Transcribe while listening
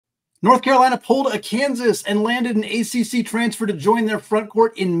North Carolina pulled a Kansas and landed an ACC transfer to join their front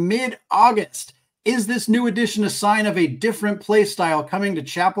court in mid-August. Is this new addition a sign of a different play style coming to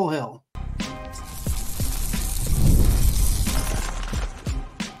Chapel Hill?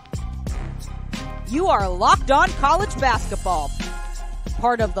 You are Locked On College Basketball,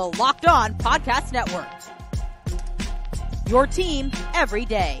 part of the Locked On Podcast Network. Your team every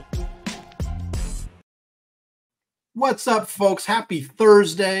day. What's up, folks? Happy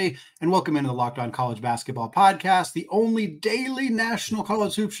Thursday, and welcome into the Locked On College Basketball Podcast, the only daily national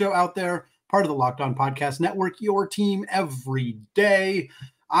college hoop show out there, part of the Locked On Podcast Network, your team every day.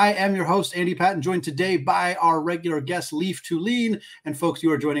 I am your host, Andy Patton, joined today by our regular guest, Leaf Tulane. And folks,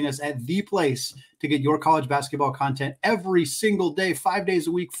 you are joining us at the place to get your college basketball content every single day, 5 days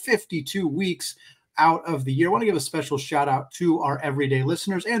a week, 52 weeks out of the year. I want to give a special shout out to our everyday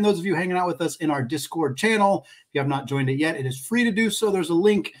listeners and those of you hanging out with us in our Discord channel. If you have not joined it yet, it is free to do so. There's a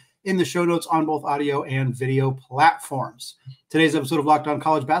link in the show notes on both audio and video platforms. Today's episode of Locked On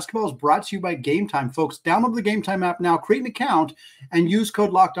College Basketball is brought to you by Game Time. Folks, download the Game Time app now, create an account, and use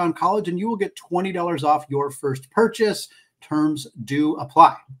code Locked On College, and you will get $20 off your first purchase. Terms do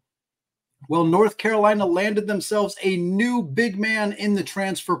apply. Well, North Carolina landed themselves a new big man in the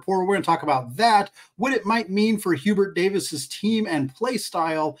transfer portal. We're going to talk about that, what it might mean for Hubert Davis's team and play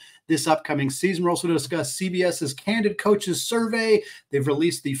style this upcoming season. We're also going to discuss CBS's Candid Coaches Survey. They've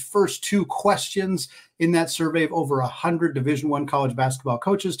released the first two questions in that survey of over 100 Division I college basketball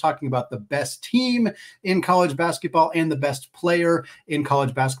coaches talking about the best team in college basketball and the best player in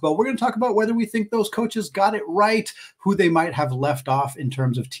college basketball. We're going to talk about whether we think those coaches got it right, who they might have left off in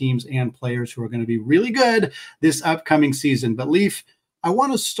terms of teams and players who are going to be really good this upcoming season. But Leaf, I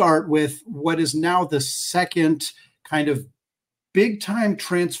want to start with what is now the second kind of big-time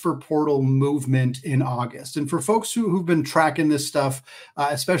transfer portal movement in August. And for folks who've been tracking this stuff,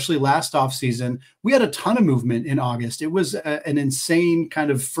 especially last offseason, we had a ton of movement in August. It was an insane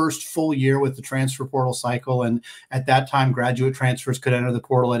kind of first full year with the transfer portal cycle. And at that time, graduate transfers could enter the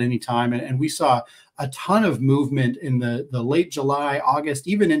portal at any time. And we saw a ton of movement in the late July, August,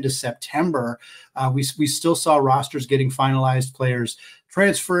 even into September. We still saw rosters getting finalized, players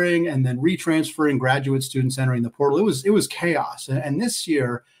transferring and then retransferring, graduate students entering the portal. It was chaos. And this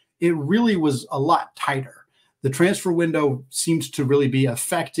year, it really was a lot tighter. The transfer window seems to really be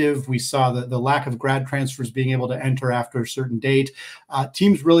effective. We saw the lack of grad transfers being able to enter after a certain date.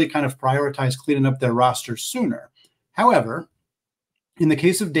 Teams really kind of prioritized cleaning up their rosters sooner. However, in the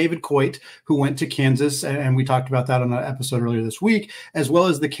case of David Coit, who went to Kansas, and we talked about that on an episode earlier this week, as well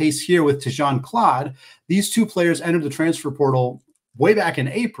as the case here with Tyzhaun Claude, these two players entered the transfer portal way back in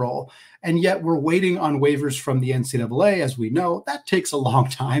April, and yet we're waiting on waivers from the NCAA. As we know, that takes a long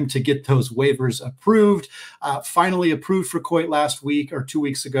time to get those waivers approved. Finally approved for Coit last week or 2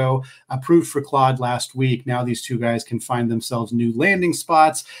 weeks ago, approved for Claude last week. Now these two guys can find themselves new landing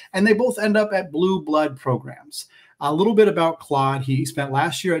spots, and they both end up at blue blood programs. A little bit about Claude. He spent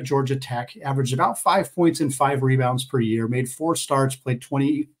last year at Georgia Tech, averaged about 5 points and 5 rebounds per year, made 4 starts, played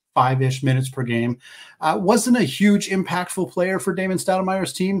 25-ish minutes per game. Wasn't a huge impactful player for Damon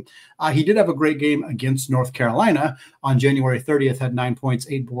Stoudemire's team. He did have a great game against North Carolina on January 30th, had 9 points,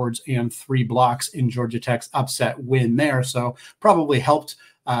 8 boards, and 3 blocks in Georgia Tech's upset win there. So probably helped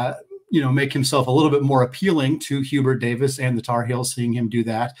make himself a little bit more appealing to Hubert Davis and the Tar Heels, seeing him do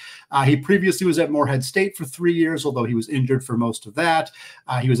that. He previously was at Morehead State for 3 years, although he was injured for most of that.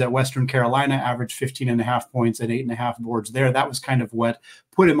 He was at Western Carolina, averaged 15.5 points and 8.5 boards there. That was kind of what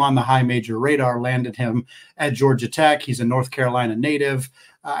put him on the high major radar, landed him at Georgia Tech. He's a North Carolina native.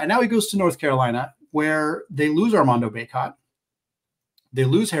 And now he goes to North Carolina, where they lose Armando Bacot. They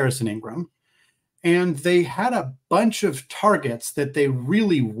lose Harrison Ingram. And they had a bunch of targets that they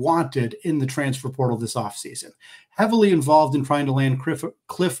really wanted in the transfer portal this offseason. Heavily involved in trying to land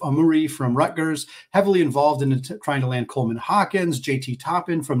Cliff Amuri from Rutgers, heavily involved in trying to land Coleman Hawkins, JT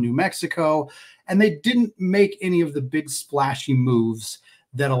Toppin from New Mexico. And they didn't make any of the big splashy moves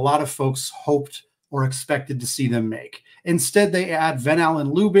that a lot of folks hoped or expected to see them make. Instead, they add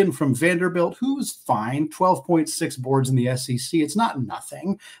Ven-Allen Lubin from Vanderbilt, who's fine, 12.6 boards in the SEC. It's not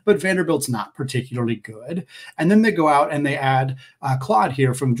nothing, but Vanderbilt's not particularly good. And then they go out and they add Claude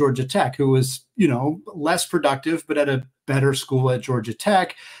here from Georgia Tech, who was, less productive, but at a better school at Georgia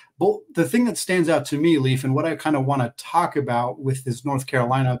Tech. But the thing that stands out to me, Leaf, and what I kind of want to talk about with this North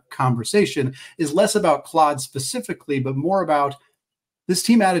Carolina conversation is less about Claude specifically, but more about this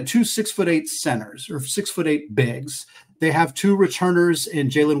team added 2 6'8" centers or 6'8" bigs. They have 2 returners in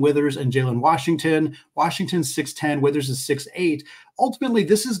Jalen Withers and Jalen Washington. Washington's 6'10", Withers is 6'8". Ultimately,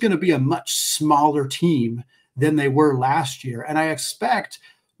 this is going to be a much smaller team than they were last year. And I expect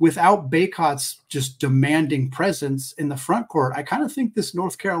without Bacot's just demanding presence in the front court, I kind of think this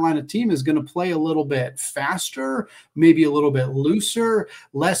North Carolina team is going to play a little bit faster, maybe a little bit looser,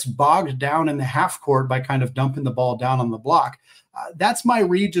 less bogged down in the half court by kind of dumping the ball down on the block. That's my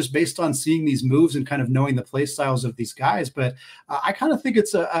read just based on seeing these moves and kind of knowing the play styles of these guys. But I kind of think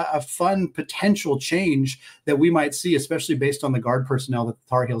it's a fun potential change that we might see, especially based on the guard personnel that the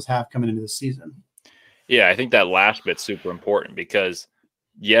Tar Heels have coming into the season. Yeah, I think that last bit's super important because,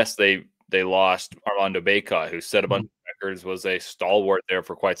 yes, they lost Armando Bacot, who set a bunch of records, was a stalwart there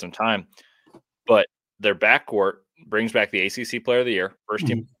for quite some time. But their backcourt brings back the ACC Player of the Year, first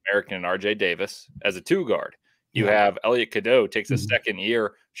team American and RJ Davis as a two guard. You have Elliot Cadeau takes a second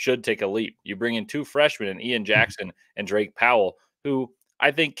year, should take a leap. You bring in two freshmen, and Ian Jackson and Drake Powell, who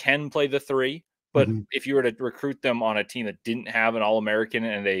I think can play the three. But if you were to recruit them on a team that didn't have an All-American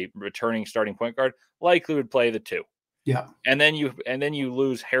and a returning starting point guard, likely would play the two. Yeah. And then you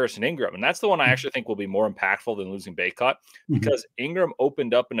lose Harrison Ingram. And that's the one I actually think will be more impactful than losing Bacot, because Ingram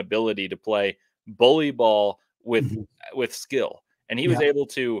opened up an ability to play bully ball with skill. And he was able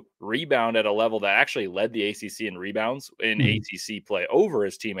to rebound at a level that actually led the ACC in rebounds in ACC play over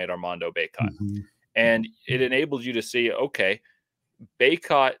his teammate Armando Bacot. And it enabled you to see, okay,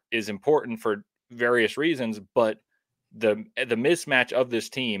 Bacot is important for various reasons, but the mismatch of this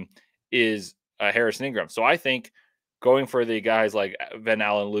team is Harrison Ingram. So I think going for the guys like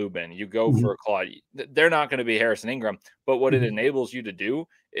Ven-Allen Lubin, you go for Claude, they're not going to be Harrison Ingram, but what it enables you to do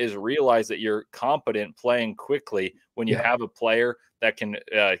is realize that you're competent playing quickly when you have a player that can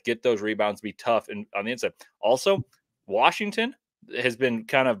get those rebounds, be tough and on the inside. Also, Washington has been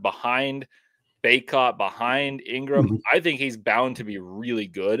kind of behind Bacot, behind Ingram. I think he's bound to be really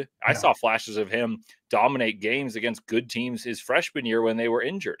good. I saw flashes of him dominate games against good teams his freshman year when they were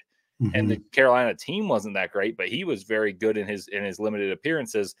injured. And the Carolina team wasn't that great, but he was very good in his limited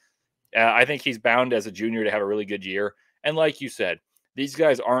appearances. I think he's bound as a junior to have a really good year. And like you said, these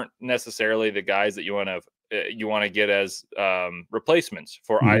guys aren't necessarily the guys that you want to get as replacements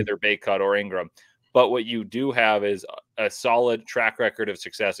for either Bacot or Ingram. But what you do have is a solid track record of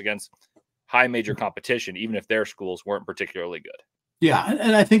success against high major competition, even if their schools weren't particularly good. Yeah,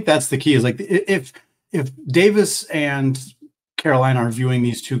 and I think that's the key. Is like if Davis and Carolina are viewing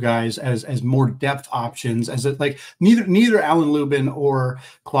these two guys as more depth options, as it, like neither Allen Lubin or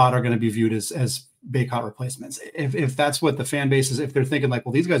Claude are going to be viewed as Bacot replacements. If that's what the fan base is, if they're thinking like,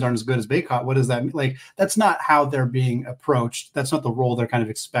 well, these guys aren't as good as Bacot, what does that mean? Like, that's not how they're being approached. That's not the role they're kind of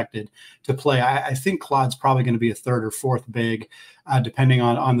expected to play. I think Claude's probably going to be a third or fourth big, depending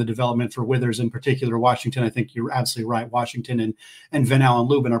on the development for Withers in particular. Washington, I think you're absolutely right. Washington and Ven-Allen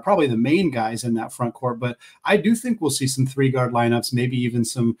Lubin are probably the main guys in that front court, but I do think we'll see some 3-guard lineups, maybe even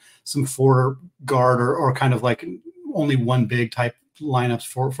some 4-guard or kind of like only one big type lineups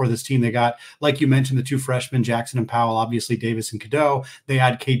for this team. They got, like you mentioned, the two freshmen, Jackson and Powell, obviously Davis and Cadeau. They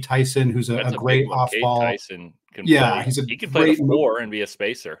had Cade Tyson, who's a great off ball. Tyson can play. He can play the 4 and be a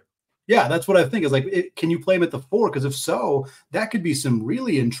spacer. Yeah, that's what I think is like, can you play him at the 4? Because if so, that could be some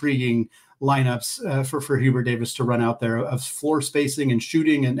really intriguing lineups for Hubert Davis to run out there of floor spacing and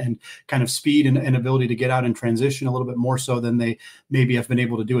shooting and kind of speed and ability to get out and transition a little bit more so than they maybe have been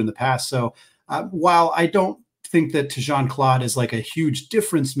able to do in the past. So while I don't think that Tyzhaun Claude is like a huge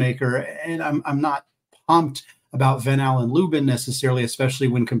difference maker, and I'm not pumped about Ven-Allen Lubin necessarily, especially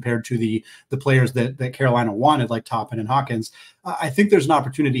when compared to the players that Carolina wanted, like Toppin and Hawkins. I think there's an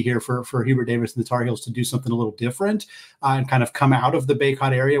opportunity here for Hubert Davis and the Tar Heels to do something a little different and kind of come out of the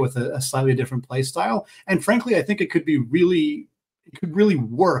Bacot area with a slightly different play style. And frankly, I think it could really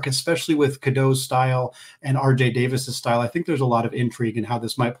work, especially with Cadeau's style and RJ Davis's style. I think there's a lot of intrigue in how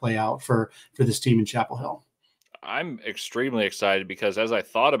this might play out for this team in Chapel Hill. I'm extremely excited because as I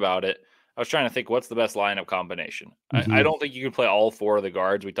thought about it, I was trying to think what's the best lineup combination. I don't think you can play all 4 of the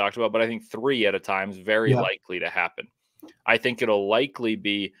guards we talked about, but I think 3 at a time is very likely to happen. I think it'll likely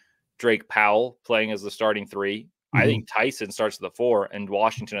be Drake Powell playing as the starting 3. I think Tyson starts at the 4 and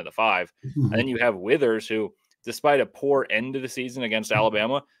Washington at the 5. And then you have Withers, who, despite a poor end of the season against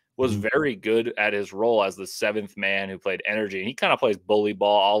Alabama, was very good at his role as the 7th man who played energy. And he kind of plays bully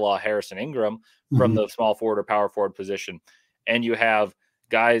ball a la Harrison Ingram from the small forward or power forward position. And you have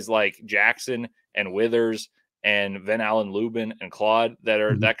guys like Jackson and Withers and Ven-Allen Lubin and Claude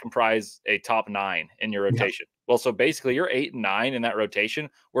that comprise a top 9 in your rotation. Well, so basically your 8 and 9 in that rotation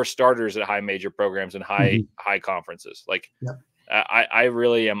were starters at high major programs and high conferences. Like I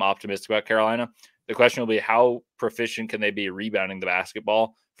really am optimistic about Carolina. The question will be, how proficient can they be rebounding the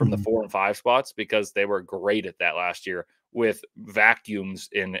basketball from the 4 and 5 spots? Because they were great at that last year with vacuums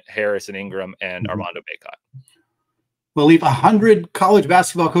in Harrison Ingram and Armando Bacot. Well, Leaf, 100 college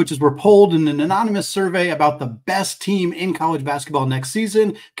basketball coaches were polled in an anonymous survey about the best team in college basketball next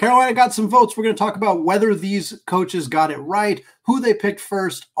season. Carolina got some votes. We're going to talk about whether these coaches got it right, who they picked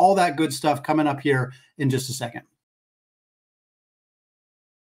first, all that good stuff coming up here in just a second.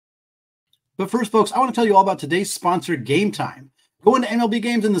 But first, folks, I want to tell you all about today's sponsor, Game Time. Going to MLB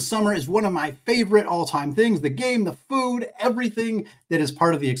games in the summer is one of my favorite all-time things. The game, the food, everything that is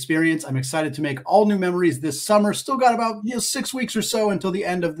part of the experience. I'm excited to make all new memories this summer. Still got about 6 weeks or so until the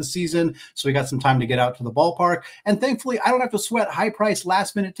end of the season, so we got some time to get out to the ballpark. And thankfully, I don't have to sweat high-priced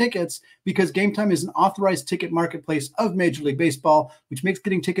last-minute tickets because Game Time is an authorized ticket marketplace of Major League Baseball, which makes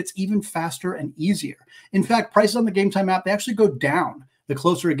getting tickets even faster and easier. In fact, prices on the Game Time app, they actually go down the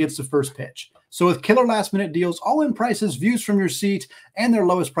closer it gets to first pitch. So with killer last-minute deals, all-in prices, views from your seat, and their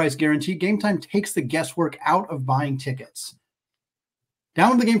lowest price guarantee, Game Time takes the guesswork out of buying tickets.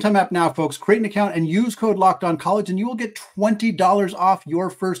 Download the Game Time app now, folks. Create an account and use code LOCKEDONCollege, and you will get $20 off your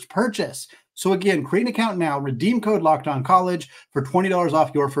first purchase. So again, create an account now, redeem code LOCKEDONCollege for $20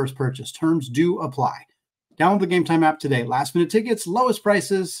 off your first purchase. Terms do apply. Download the Game Time app today. Last-minute tickets, lowest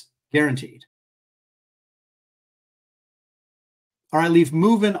prices, guaranteed. All right, Leaf,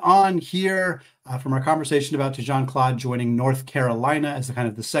 moving on here from our conversation about Tyzhaun Claude joining North Carolina as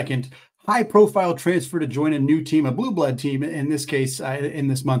the second high-profile transfer to join a new team, a blue blood team, in this case, in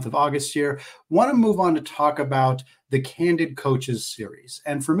this month of August here. Want to move on to talk about the Candid Coaches series.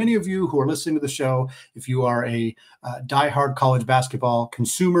 And for many of you who are listening to the show, if you are a diehard college basketball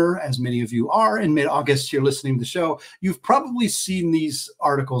consumer, as many of you are in mid-August, you're listening to the show, you've probably seen these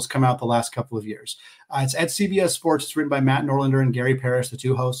articles come out the last couple of years. It's at CBS Sports. It's written by Matt Norlander and Gary Parrish, the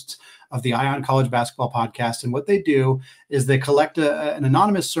two hosts of the Ion College Basketball Podcast. And what they do is they collect an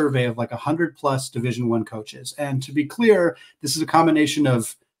anonymous survey of 100 plus Division I coaches. And to be clear, this is a combination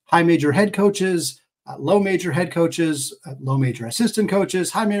of high major head coaches, low major head coaches, low major assistant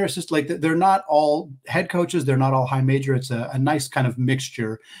coaches, high major assistant. They're not all head coaches. They're not all high major. It's a nice kind of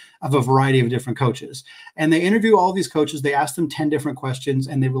mixture of a variety of different coaches. And they interview all these coaches. They ask them 10 different questions,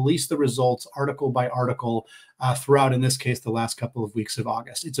 and they release the results article by article throughout, in this case, the last couple of weeks of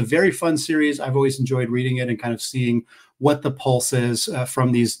August. It's a very fun series. I've always enjoyed reading it and kind of seeing what the pulse is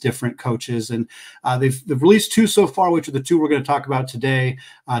from these different coaches. And they've released two so far, which are the two we're going to talk about today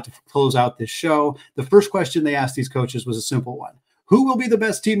to close out this show. The first question they asked these coaches was a simple one. Who will be the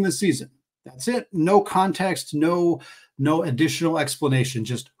best team this season? That's it. No context, no additional explanation,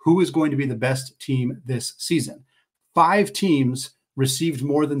 just who is going to be the best team this season. 5 teams received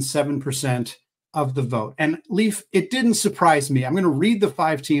more than 7% of the vote. And Leaf, it didn't surprise me. I'm going to read the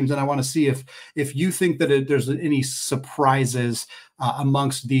 5 teams, and I want to see if you think that there's any surprises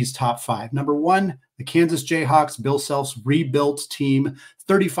amongst these top 5. Number 1, the Kansas Jayhawks, Bill Self's rebuilt team,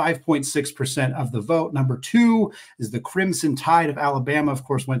 35.6% of the vote. Number 2 is the Crimson Tide of Alabama, of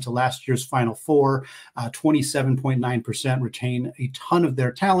course, went to last year's Final Four, 27.9%, retain a ton of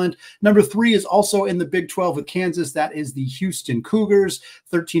their talent. Number 3 is also in the Big 12 with Kansas. That is the Houston Cougars,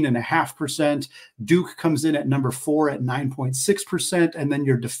 13.5%. Duke comes in at number 4 at 9.6%. And then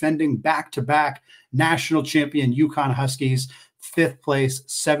you're defending back-to-back national champion UConn Huskies, 5th place,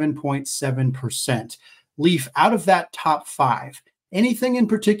 7.7%. Leaf, out of that top 5, anything in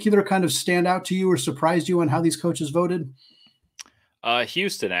particular kind of stand out to you or surprised you on how these coaches voted?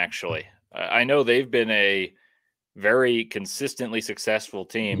 Houston, actually. I know they've been a very consistently successful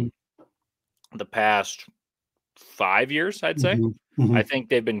team the past 5 years, I'd say. I think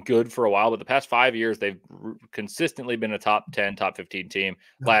they've been good for a while, but the past 5 years, they've consistently been a top 10, top 15 team.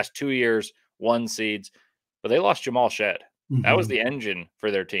 Last 2 years, 1 seeds, but they lost Jamal Shead. That was the engine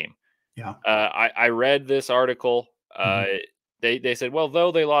for their team. Yeah. I read this article. They said, well,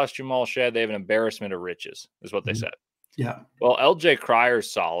 though they lost Jamal Shead, they have an embarrassment of riches, is what they said. Yeah. Well, LJ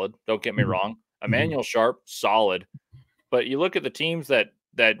Cryer's solid. Don't get me wrong. Emmanuel Sharp, solid. But you look at the teams that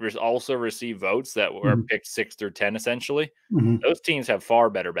also receive votes that were picked 6 through 10, essentially. Those teams have far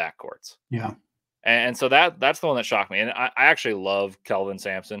better backcourts. Yeah. And so that's the one that shocked me. And I actually love Kelvin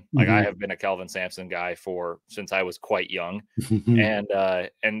Sampson. Like I have been a Kelvin Sampson guy since I was quite young.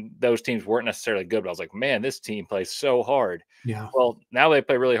 And those teams weren't necessarily good, but I was like, man, this team plays so hard. Yeah. Well, now they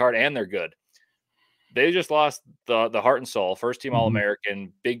play really hard and they're good. They just lost the heart and soul, first team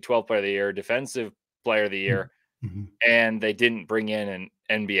All-American, Big 12 player of the year, defensive player of the year. And they didn't bring in an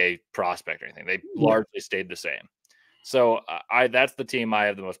NBA prospect or anything. They largely stayed the same. So that's the team I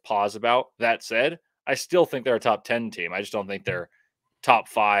have the most pause about. That said, I still think they're a top 10 team. I just don't think they're top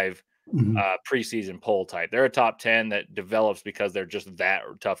 5 preseason poll type. They're a top 10 that develops because they're just that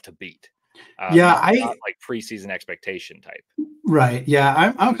tough to beat. Not like preseason expectation type. Right.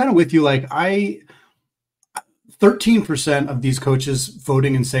 Yeah. I'm kind of with you. Like 13% of these coaches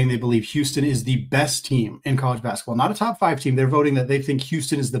voting and saying they believe Houston is the best team in college basketball, not a top 5 team. They're voting that they think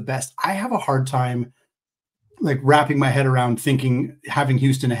Houston is the best. I have a hard time like wrapping my head around thinking having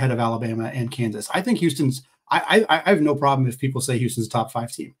Houston ahead of Alabama and Kansas. I think Houston's, I have no problem if people say Houston's a top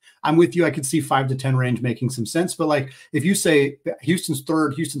 5 team. I'm with you. I could see 5 to 10 range making some sense, but like if you say Houston's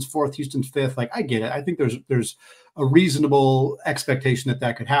 3rd, Houston's 4th, Houston's 5th, like I get it. I think there's a reasonable expectation that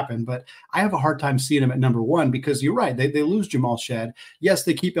that could happen, but I have a hard time seeing them at number 1 because you're right. They lose Jamal Shedd. Yes,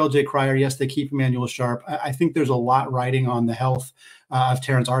 they keep LJ Cryer. Yes, they keep Emmanuel Sharp. I think there's a lot riding on the health of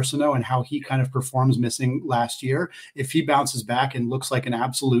Terrence Arsenault and how he kind of performs missing last year. If he bounces back and looks like an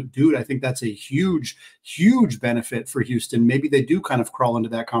absolute dude, I think that's a huge, huge benefit for Houston. Maybe they do kind of crawl into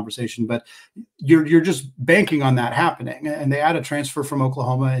that conversation, but you're just banking on that happening. And they add a transfer from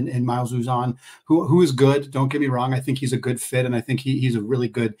Oklahoma and Miles Uzan, who is good. Don't get me wrong. I think he's a good fit, and I think he's a really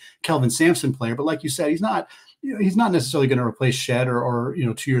good Kelvin Sampson player. But like you said, he's not necessarily going to replace Shedd or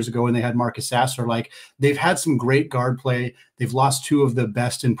 2 years ago when they had Marcus Sasser. Like they've had some great guard play. They've lost 2 of the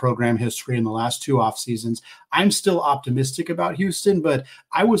best in program history in the last 2 off seasons. I'm still optimistic about Houston, but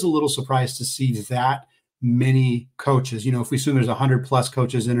I was a little surprised to see that many coaches. If we assume there's 100+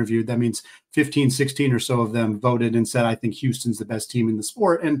 coaches interviewed, that means 15, 16 or so of them voted and said, I think Houston's the best team in the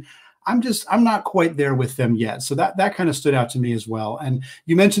sport. And I'm not quite there with them yet. So that kind of stood out to me as well. And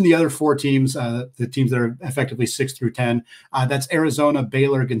you mentioned the other 4 teams, the teams that are effectively 6 through 10. That's Arizona,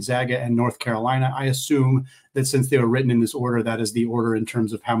 Baylor, Gonzaga, and North Carolina. I assume that since they were written in this order, that is the order in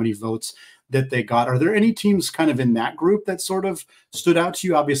terms of how many votes that they got. Are there any teams kind of in that group that sort of stood out to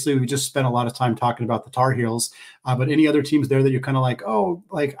you? Obviously, we just spent a lot of time talking about the Tar Heels, but any other teams there that you're kind of like, oh,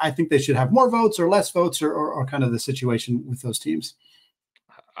 like I think they should have more votes or less votes or kind of the situation with those teams?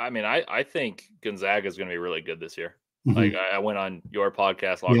 I mean, I think Gonzaga is going to be really good this year. Mm-hmm. Like I went on your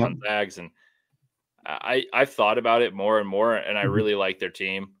podcast, Locked on Zags, and I've thought about it more and more, and I really like their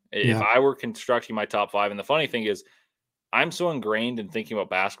team. If I were constructing my top 5, and the funny thing is, I'm so ingrained in thinking about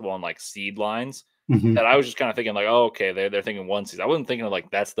basketball on like seed lines that I was just kind of thinking like, oh, okay, they're thinking 1 seed. I wasn't thinking of like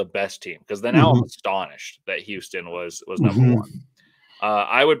that's the best team, because then now I'm astonished that Houston was number 1.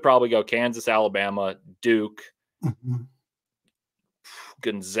 I would probably go Kansas, Alabama, Duke.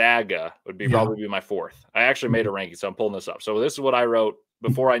 Gonzaga would probably be my 4th. I actually made a ranking, so I'm pulling this up. So this is what I wrote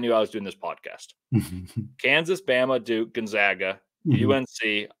before I knew I was doing this podcast. Kansas, Bama, Duke, Gonzaga,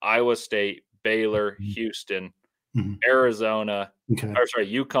 UNC, Iowa State, Baylor, Houston, Arizona. Or sorry,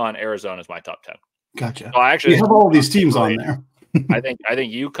 UConn, Arizona is my top 10. Gotcha. So I actually have all these teams on there. I think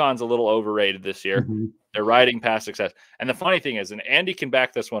UConn's a little overrated this year. They're riding past success. And the funny thing is, and Andy can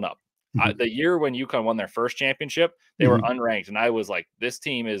back this one up, the year when UConn won their first championship, they were unranked, and I was like, this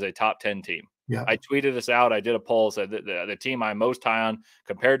team is a top 10 team. Yeah. I tweeted this out. I did a poll, said that the team I'm most high on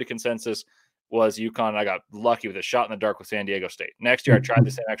compared to consensus was UConn, and I got lucky with a shot in the dark with San Diego State. Next year, I tried the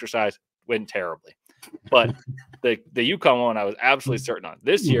same exercise, went terribly. But the UConn one I was absolutely certain on.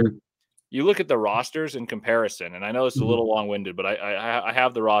 This year, you look at the rosters in comparison, and I know it's a little long-winded, but I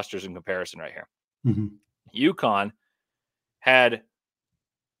have the rosters in comparison right here. UConn had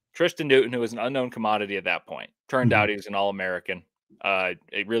Tristan Newton, who was an unknown commodity at that point. Turned out he was an All-American, a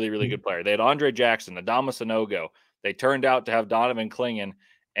really, really good player. They had Andre Jackson, Adama Sanogo. They turned out to have Donovan Clingan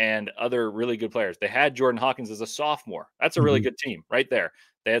and other really good players. They had Jordan Hawkins as a sophomore. That's a really good team right there.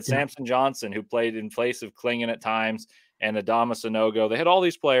 They had Samson Johnson, who played in place of Clingan at times, and Adama Sanogo. They had all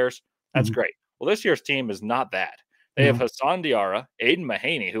these players. That's great. Well, this year's team is not that. They have Hassan Diarra, Aiden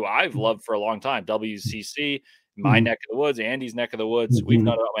Mahaney, who I've loved for a long time, WCC, my neck of the woods, Andy's neck of the woods. We've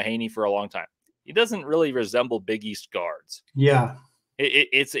known about Mahaney for a long time. He doesn't really resemble Big East guards. Yeah.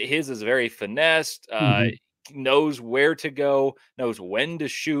 His is very finessed, knows where to go, knows when to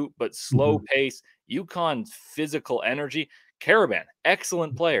shoot, but slow pace. UConn's physical energy. Caravan,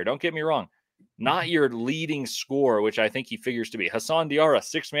 excellent player. Don't get me wrong. Not your leading scorer, which I think he figures to be. Hassan Diarra,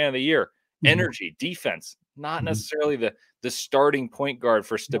 6th man of the year. Energy, defense, not necessarily the starting point guard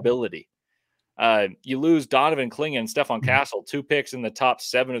for stability. You lose Donovan Clingan and Stephon Castle, 2 picks in the top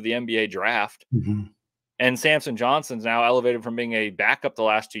 7 of the NBA draft. And Samson Johnson's now elevated from being a backup the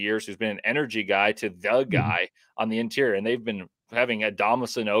last 2 years, who's been an energy guy, to the guy on the interior. And they've been having Adama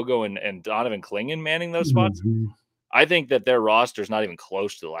Sanogo and Donovan Clingan manning those spots. I think that their roster is not even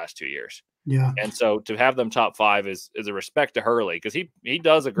close to the last 2 years. Yeah. And so to have them top 5 is a respect to Hurley, because he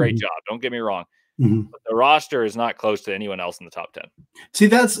does a great job. Don't get me wrong. But the roster is not close to anyone else in the top 10. See,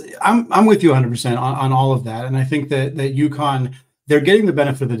 I'm with you 100% on all of that. And I think that UConn, they're getting the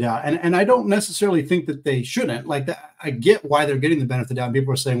benefit of the doubt. And I don't necessarily think that they shouldn't. Like that, I get why they're getting the benefit of the doubt. And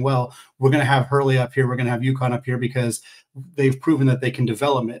people are saying, well, we're going to have Hurley up here, we're going to have UConn up here, because they've proven that they can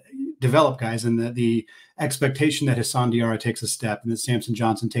develop guys, and the expectation that Hassan Diarra takes a step and that Samson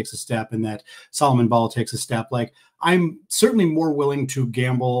Johnson takes a step and that Solomon Ball takes a step. Like, I'm certainly more willing to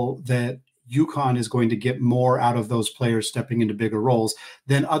gamble that UConn is going to get more out of those players stepping into bigger roles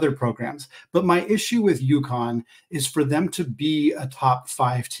than other programs. But my issue with UConn is for them to be a top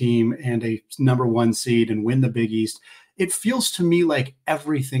 5 team and a number 1 seed and win the Big East. It feels to me like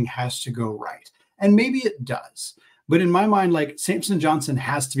everything has to go right. And maybe it does. But in my mind, like, Samson Johnson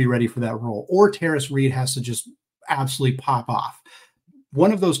has to be ready for that role, or Terrace Reed has to just absolutely pop off.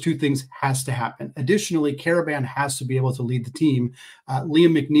 One of those two things has to happen. Additionally, Caravan has to be able to lead the team.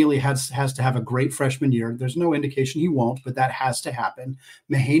 Liam McNeely has to have a great freshman year. There's no indication he won't, but that has to happen.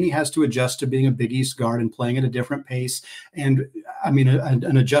 Mahaney has to adjust to being a Big East guard and playing at a different pace. And I mean,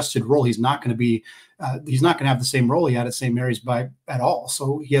 an adjusted role. He's not going to have the same role he had at St. Mary's at all.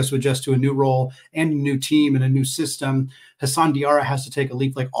 So he has to adjust to a new role and a new team and a new system. Hassan Diarra has to take a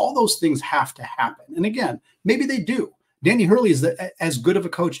leap. Like, all those things have to happen. And again, maybe they do. Danny Hurley is as good of a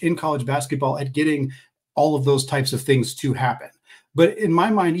coach in college basketball at getting all of those types of things to happen. But in my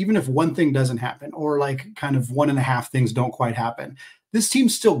mind, even if one thing doesn't happen, or like kind of 1.5 things don't quite happen, this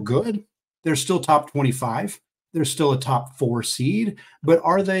team's still good. They're still top 25. They're still a top 4 seed. But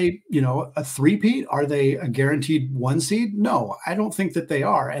are they, a three-peat? Are they a guaranteed 1 seed? No, I don't think that they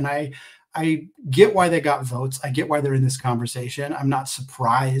are. And I get why they got votes. I get why they're in this conversation. I'm not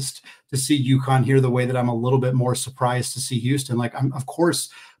surprised to see UConn here the way that I'm a little bit more surprised to see Houston. Like, of course,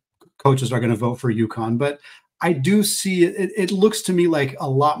 coaches are going to vote for UConn, but I do see it. It looks to me like a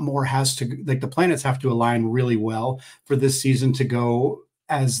lot more has to, like, the planets have to align really well for this season to go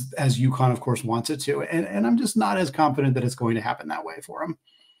as UConn, of course, wants it to. And I'm just not as confident that it's going to happen that way for them.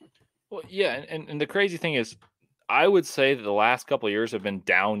 Well, yeah. And the crazy thing is, I would say that the last couple of years have been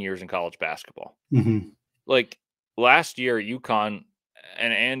down years in college basketball. Mm-hmm. Like, last year, UConn,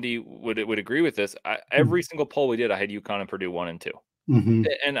 and Andy would agree with this. Every single poll we did, I had UConn and Purdue 1 and 2. Mm-hmm.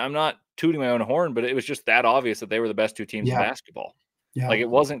 And I'm not tooting my own horn, but it was just that obvious that they were the best 2 teams in basketball. Yeah. Like, it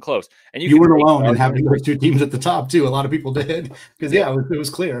wasn't close. And you weren't alone in having those 2 teams at the top too. A lot of people did, because it was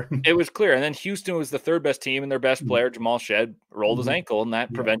clear. It was clear. And then Houston was the 3rd best team, and their best player, Jamal Shed, rolled his ankle, and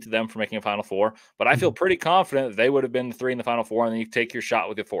that prevented them from making a Final Four. But I feel pretty confident that they would have been the 3 in the Final Four, and then you take your shot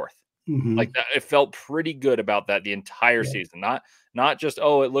with the 4th. Like, that, it felt pretty good about that the entire season. Not just,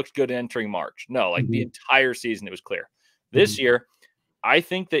 it looked good entering March. No, like the entire season, it was clear. This year, I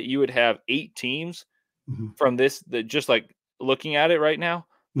think that you would have 8 teams from this, that just like looking at it right now,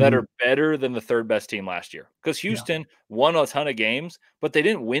 that are better than the 3rd best team last year. Because Houston won a ton of games, but they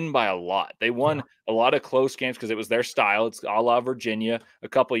didn't win by a lot. They won a lot of close games because it was their style. It's a la Virginia a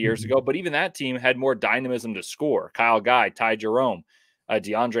couple of years ago. But even that team had more dynamism to score. Kyle Guy, Ty Jerome,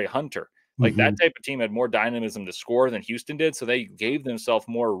 DeAndre Hunter. Like, that type of team had more dynamism to score than Houston did, so they gave themselves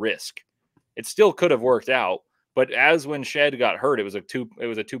more risk. It still could have worked out, but as when Shed got hurt, it was a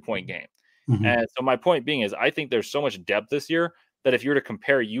 2-point game. And so my point being is, I think there's so much depth this year that if you were to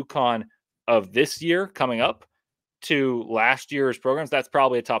compare UConn of this year coming up to last year's programs, that's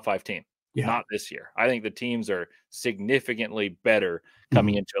probably a top 5 team. Not this year. I think the teams are significantly better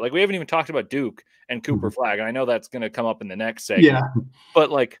coming into it. Like, we haven't even talked about Duke and Cooper Flagg, and I know that's going to come up in the next segment. But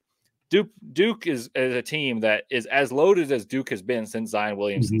like, Duke is a team that is as loaded as Duke has been since Zion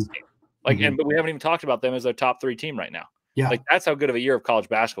Williamson's team. Like, but we haven't even talked about them as their top 3 team right now. Like, that's how good of a year of college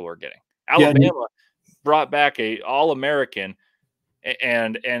basketball we're getting. Alabama brought back a All-American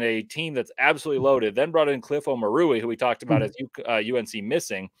and a team that's absolutely loaded. Then brought in Cliff Omarui, who we talked about as UNC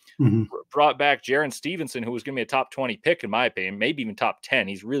missing. Brought back Jaron Stevenson, who was going to be a top 20 pick, in my opinion, maybe even top 10.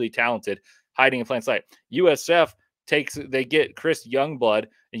 He's really talented, hiding in plain sight. USF they get Chris Youngblood.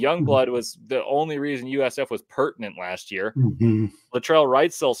 And Youngblood was the only reason USF was pertinent last year. Latrell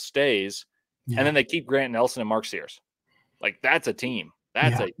Wrightsell stays, and then they keep Grant Nelson and Mark Sears. Like, that's a team.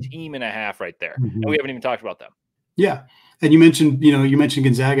 That's a team and a half right there. And we haven't even talked about them. Yeah. And you mentioned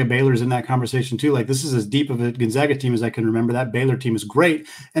Gonzaga. Baylor's in that conversation too. Like, this is as deep of a Gonzaga team as I can remember. That Baylor team is great.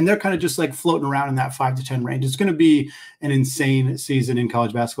 And they're kind of just like floating around in that 5 to 10 range. It's going to be an insane season in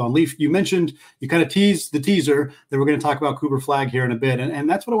college basketball. And Leaf, you kind of teased the teaser that we're going to talk about Cooper Flagg here in a bit. And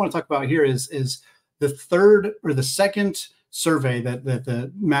that's what I want to talk about here is the 3rd or the 2nd survey that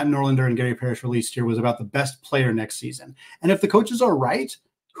the Matt Norlander and Gary Parrish released here was about the best player next season. And if the coaches are right,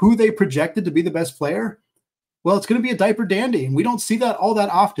 who they projected to be the best player, well, it's going to be a diaper dandy, and we don't see that all that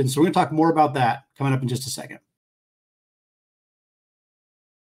often. So we're going to talk more about that coming up in just a second.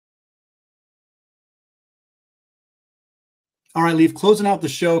 All right, Leaf, closing out the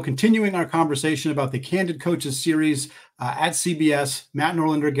show, continuing our conversation about the Candid Coaches series at CBS. Matt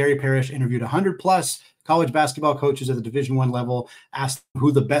Norlander, Gary Parrish interviewed 100+ college basketball coaches at the Division I level, asked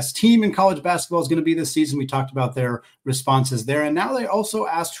who the best team in college basketball is going to be this season. We talked about their responses there. And now they also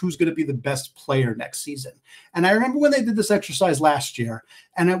asked who's going to be the best player next season. And I remember when they did this exercise last year,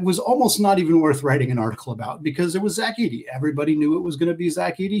 and it was almost not even worth writing an article about because it was Zach Edey. Everybody knew it was going to be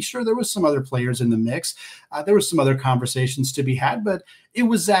Zach Edey. Sure, there was some other players in the mix. There was some other conversations to be had, but it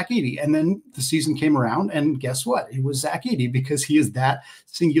was Zach Edey. And then the season came around, and guess what? It was Zach Edey because he is that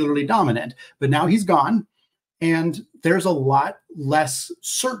singularly dominant. But now he's gone, and there's a lot less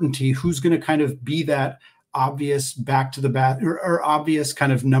certainty who's going to kind of be that obvious back to the bat or obvious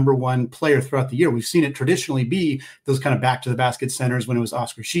kind of number one player throughout the year. We've seen it traditionally be those kind of back to the basket centers when it was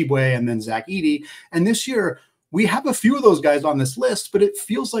Oscar Tshiebwe and then Zach Edey. And this year we have a few of those guys on this list, but it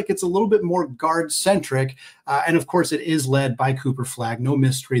feels like it's a little bit more guard centric. And of course it is led by Cooper Flagg. No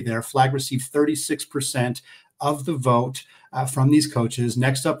mystery there. Flagg received 36% of the vote from these coaches.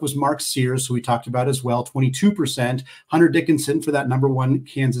 Next up was Mark Sears, who we talked about as well, 22%. Hunter Dickinson for that number one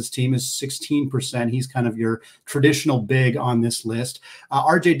Kansas team is 16%. He's kind of your traditional big on this list.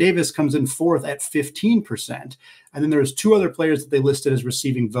 RJ Davis comes in fourth at 15%. And then there's two other players that they listed as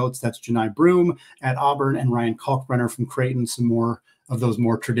receiving votes. That's Janai Broome at Auburn and Ryan Kalkbrenner from Creighton, some more of those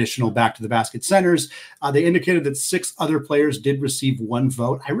more traditional back to the basket centers. They indicated that 6 other players did receive 1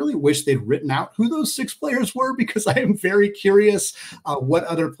 vote. I really wish they'd written out who those 6 players were because I am very curious what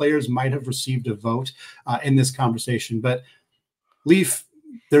other players might have received a vote in this conversation. But Leaf,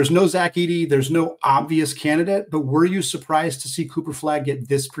 there's no Zach Edey, there's no obvious candidate, but were you surprised to see Cooper Flagg get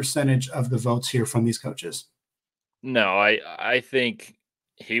this percentage of the votes here from these coaches? No, I think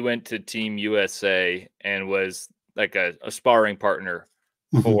he went to Team USA and was like a sparring partner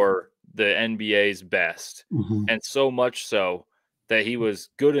for the NBA's best. And so much so that he was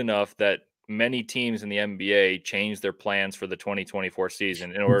good enough that many teams in the NBA changed their plans for the 2024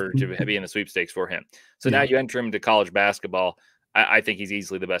 season in order to be in the sweepstakes for him. So now you enter him into college basketball. I think he's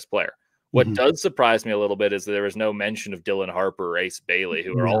easily the best player. What does surprise me a little bit is that there was no mention of Dylan Harper or Ace Bailey,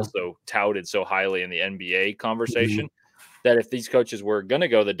 who are also touted so highly in the NBA conversation, that if these coaches were going to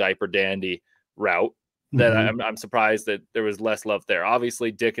go the diaper dandy route, that I'm surprised that there was less love there.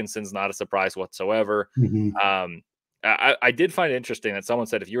 Obviously, Dickinson's not a surprise whatsoever. I did find it interesting that someone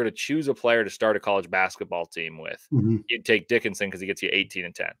said if you were to choose a player to start a college basketball team with, you'd take Dickinson because he gets you 18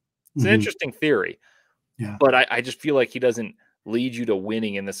 and 10. It's an interesting theory, but I just feel like he doesn't lead you to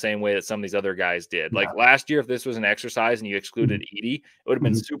winning in the same way that some of these other guys did. Like last year, if this was an exercise and you excluded Edey, it would have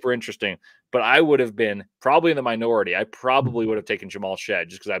been super interesting. But I would have been probably in the minority. I probably would have taken Jamal Shead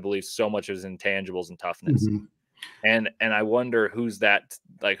just because I believe so much of his intangibles and toughness. And I wonder who's that,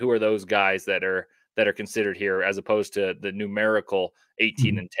 like who are those guys that are considered here as opposed to the numerical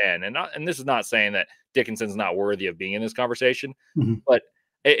 18 and 10. And this is not saying that Dickinson's not worthy of being in this conversation, but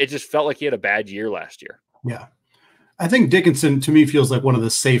it just felt like he had a bad year last year. Yeah. I think Dickinson, to me, feels like one of the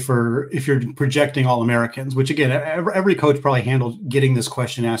safer, if you're projecting All-Americans, which, again, every coach probably handled getting this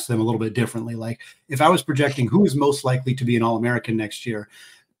question asked to them a little bit differently. Like, if I was projecting who is most likely to be an All-American next year,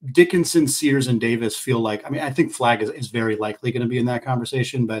 Dickinson, Sears, and Davis feel like, I mean, I think Flagg is very likely going to be in that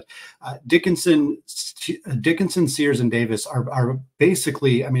conversation, but Dickinson, Sears, and Davis are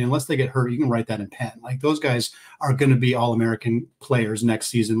basically, I mean, unless they get hurt, you can write that in pen. Like, those guys are going to be All-American players next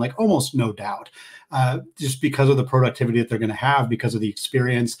season, like almost no doubt. Just because of the productivity that they're going to have, because of the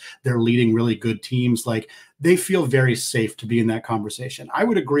experience, they're leading really good teams. Like, they feel very safe to be in that conversation. I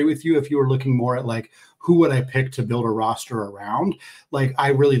would agree with you if you were looking more at like, who would I pick to build a roster around? Like,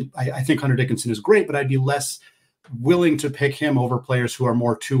 I think Hunter Dickinson is great, but I'd be less willing to pick him over players who are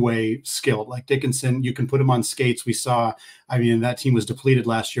more two-way skilled. Like Dickinson, you can put him on skates. We saw, I mean, that team was depleted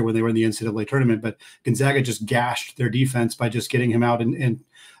last year when they were in the NCAA tournament, but Gonzaga just gashed their defense by just getting him out in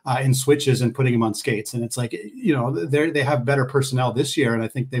switches and putting him on skates. And it's like, you know, they have better personnel this year, and I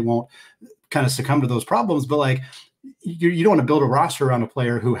think they won't kind of succumb to those problems. But like, you don't want to build a roster around a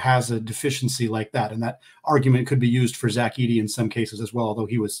player who has a deficiency like that. And that argument could be used for Zach Edey in some cases as well, although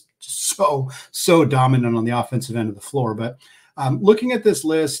he was so dominant on the offensive end of the floor. But looking at this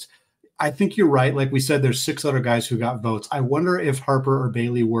list, I think you're right. Like we said, there's 6 other guys who got votes. I wonder if Harper or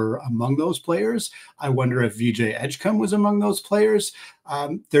Bailey were among those players. I wonder if VJ Edgecombe was among those players.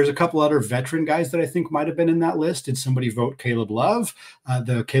 There's a couple other veteran guys that I think might have been in that list. Did somebody vote Caleb Love?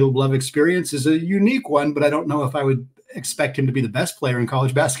 The Caleb Love experience is a unique one, but I don't know if I would expect him to be the best player in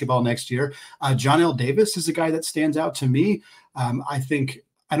college basketball next year. John L. Davis is a guy that stands out to me. I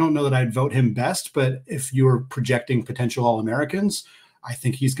don't know that I'd vote him best, but if you're projecting potential All-Americans, I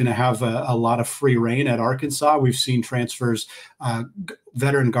think he's going to have a lot of free reign at Arkansas. We've seen transfers,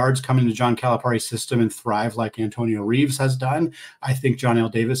 veteran guards come into John Calipari's system and thrive like Antonio Reeves has done. I think John L.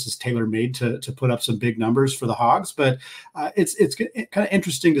 Davis is tailor-made to put up some big numbers for the Hogs, but it's kind of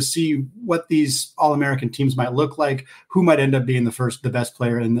interesting to see what these All-American teams might look like, who might end up being the best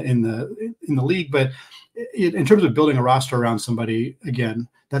player in the league. But in terms of building a roster around somebody, again,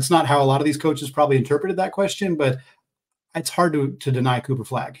 that's not how a lot of these coaches probably interpreted that question, but it's hard to deny Cooper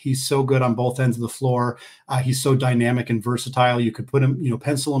Flagg. He's so good on both ends of the floor. He's so dynamic and versatile. You could put him,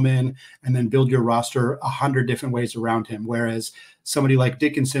 pencil him in and then build your roster 100 different ways around him. Whereas somebody like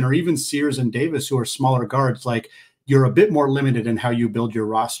Dickinson or even Sears and Davis, who are smaller guards, like, you're a bit more limited in how you build your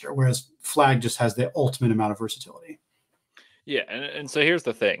roster. Whereas Flagg just has the ultimate amount of versatility. Yeah. And so here's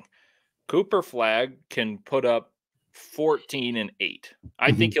the thing. Cooper Flagg can put up 14 and 8.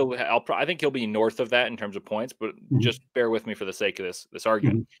 I think he'll be north of that in terms of points, but just bear with me for the sake of this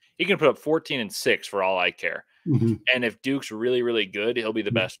argument. He can put up 14 and 6 for all I care. And if Duke's really, really good, he'll be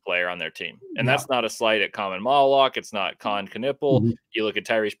the best player on their team. And that's not a slight at Common Mawlock. It's not Con Knipple. You look at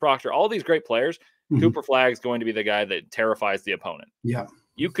Tyrese Proctor, all these great players. Cooper Flagg is going to be the guy that terrifies the opponent. Yeah.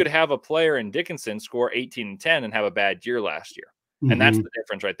 You could have a player in Dickinson score 18 and 10 and have a bad year last year. And that's the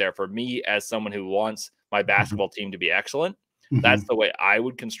difference right there for me as someone who wants my basketball team to be excellent. That's the way I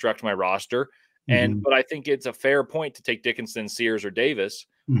would construct my roster. But I think it's a fair point to take Dickinson, Sears, or Davis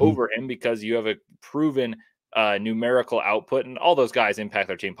over him because you have a proven numerical output, and all those guys impact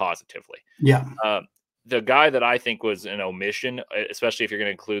their team positively. Yeah. The guy that I think was an omission, especially if you're going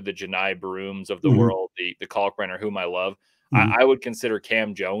to include the Janai Brooms of the world, the Kalkbrenner, whom I love, I would consider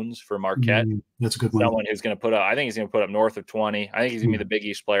Cam Jones for Marquette. That's a good one. Someone who's going to put up, I think he's going to put up north of 20. I think he's going to be the Big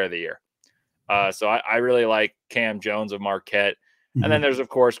East player of the year. So I really like Cam Jones of Marquette. And then there's, of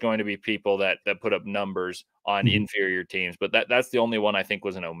course, going to be people that put up numbers on inferior teams. But that's the only one I think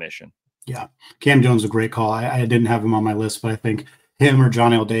was an omission. Yeah. Cam Jones is a great call. I didn't have him on my list, but I think him or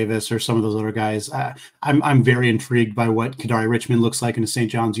John L. Davis or some of those other guys, I'm very intrigued by what Kadari Richmond looks like in a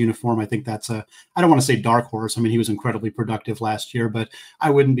St. John's uniform. I think that's I don't want to say dark horse. I mean, he was incredibly productive last year, but I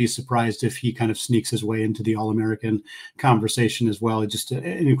wouldn't be surprised if he kind of sneaks his way into the All-American conversation as well. Just an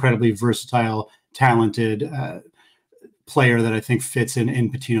incredibly versatile, talented player that I think fits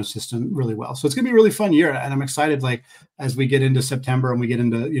in Pitino's system really well. So it's going to be a really fun year. And I'm excited, like, as we get into September and we get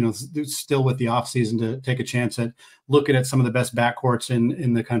into, still with the off season, to take a chance at looking at some of the best backcourts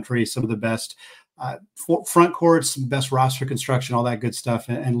in the country, some of the best front courts, best roster construction, all that good stuff.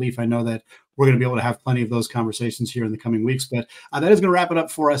 And Leaf, I know that we're going to be able to have plenty of those conversations here in the coming weeks, but that is going to wrap it up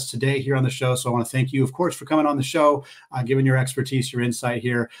for us today here on the show. So I want to thank you, of course, for coming on the show, giving your expertise, your insight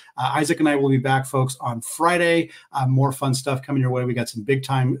here. Isaac and I will be back, folks, on Friday. More fun stuff coming your way. We got some big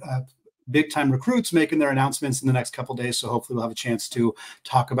time recruits making their announcements in the next couple of days. So hopefully we'll have a chance to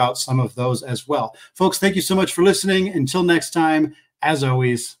talk about some of those as well. Folks, thank you so much for listening. Until next time, as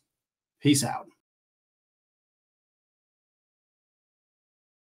always, peace out.